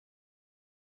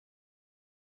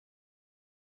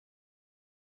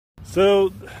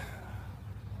So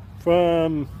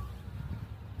from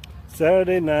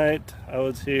Saturday night I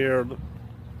was here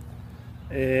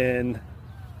and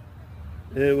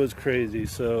it was crazy.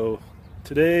 So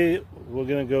today we're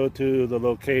gonna go to the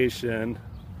location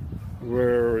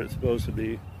where it's supposed to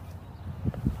be,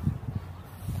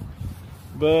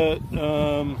 but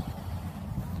I'm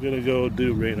gonna go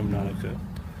do Randonautica.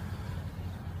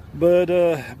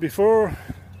 But before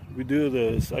we do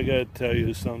this, I gotta tell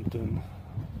you something.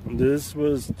 This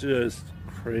was just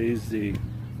crazy.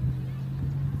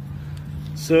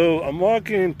 So I'm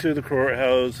walking to the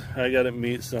courthouse. I gotta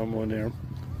meet someone there.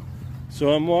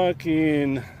 So I'm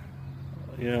walking,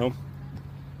 you know,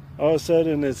 all of a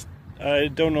sudden I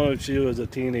don't know if she was a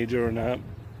teenager or not,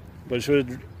 but she was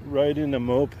riding a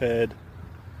moped.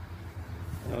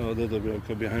 Oh, there's a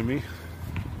vehicle behind me.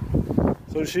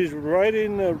 So she's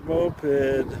riding a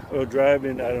moped or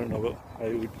driving, I don't know how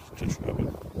you would describe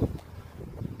it.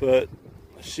 But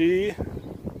she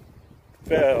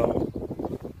fell,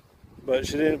 but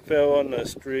she didn't fall on the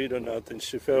street or nothing.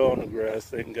 She fell on the grass,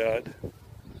 thank God.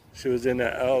 She was in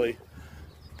that alley.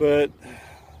 But,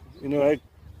 you know,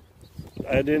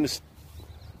 I didn't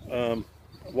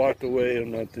walk away or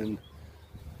nothing.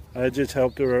 I just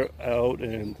helped her out,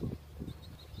 and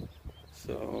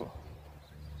so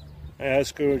I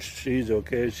asked her if she's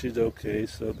okay. She's okay,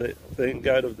 so thank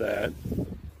God of that.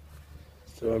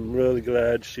 So I'm really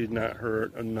glad she's not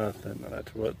hurt or nothing.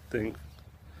 That's what things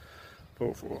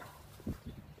go for.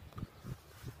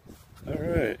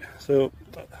 Alright, so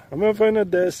I'm going to find a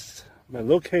desk, my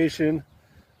location,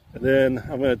 and then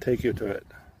I'm going to take you to it.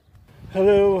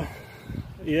 Hello.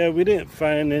 Yeah, we didn't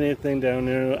find anything down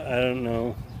there. I don't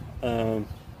know.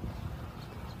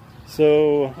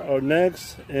 So our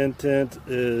next intent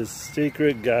is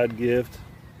Secret God Gift.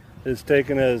 It's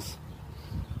taking us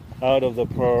out of the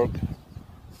park.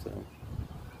 So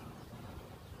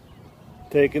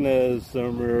taking us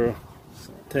somewhere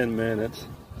 10 minutes.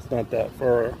 It's not that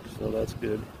far, so that's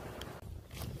good.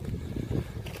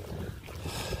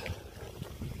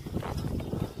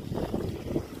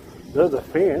 There's a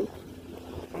fan.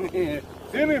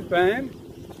 Ceiling fan.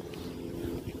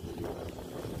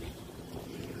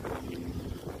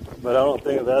 But I don't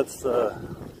think that's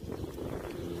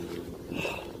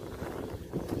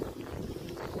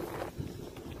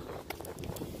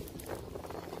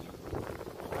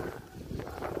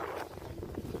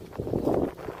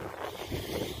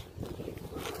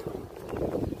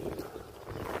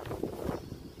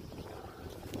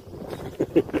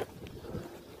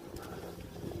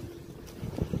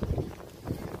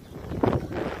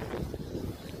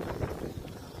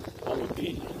on the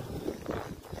beat.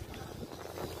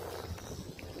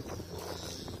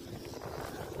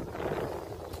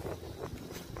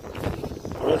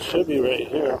 Well, it should be right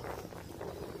here.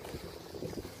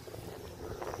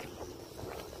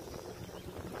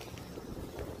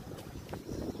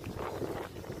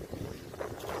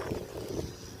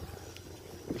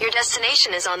 Your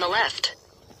destination is on the left.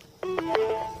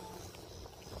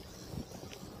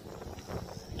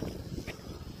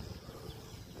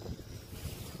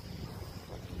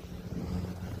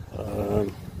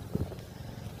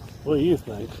 What do you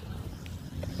think?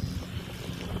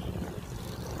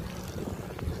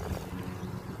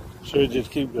 Should we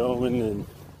just keep going and...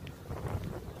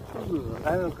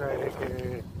 I don't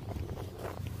care.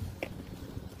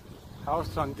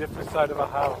 House on different side of a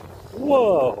house.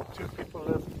 Whoa! Two people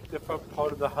live different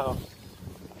part of the house.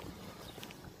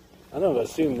 I never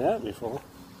seen that before.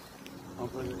 One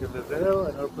person could live there, and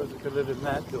another person could live in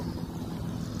that door.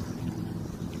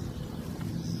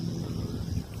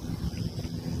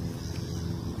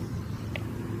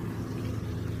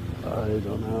 I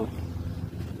don't know.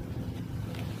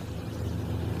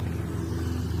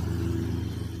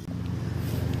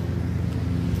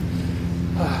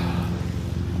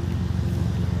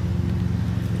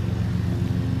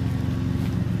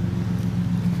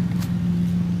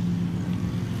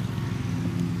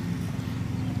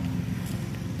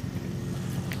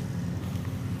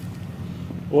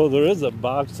 Well, there is a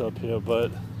box up here,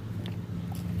 but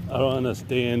I don't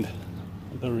understand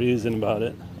the reason about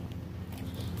it.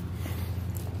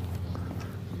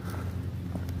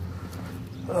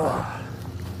 Ugh.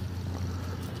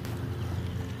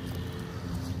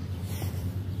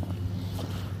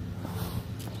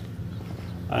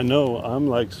 I know, I'm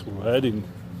like sweating.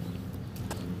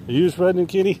 Are you sweating,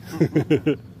 Kitty?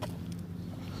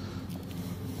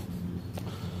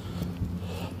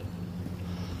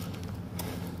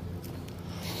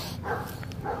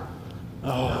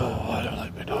 Oh, I don't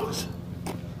like big dogs.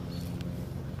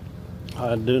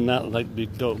 I do not like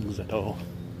big dogs at all.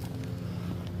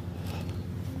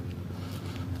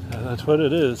 That's what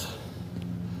it is.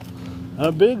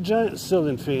 A big giant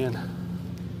ceiling fan.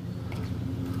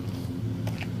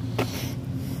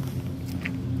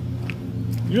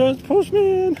 U.S.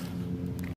 Postman!